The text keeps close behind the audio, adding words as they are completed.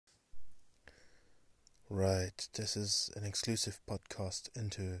Right, this is an exclusive podcast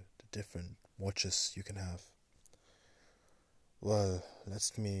into the different watches you can have. Well, let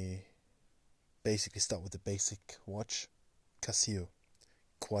me basically start with the basic watch. Casio.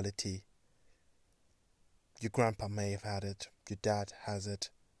 Quality. Your grandpa may have had it, your dad has it,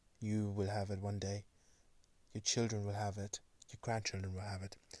 you will have it one day, your children will have it, your grandchildren will have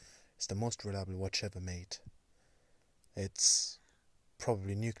it. It's the most reliable watch ever made. It's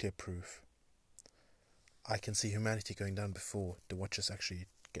probably nuclear proof. I can see humanity going down before the watches actually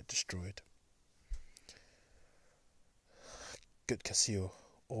get destroyed. Good Casio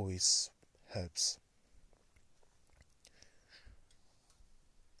always helps.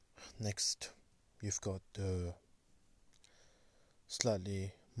 Next, you've got the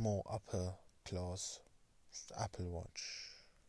slightly more upper class Apple Watch.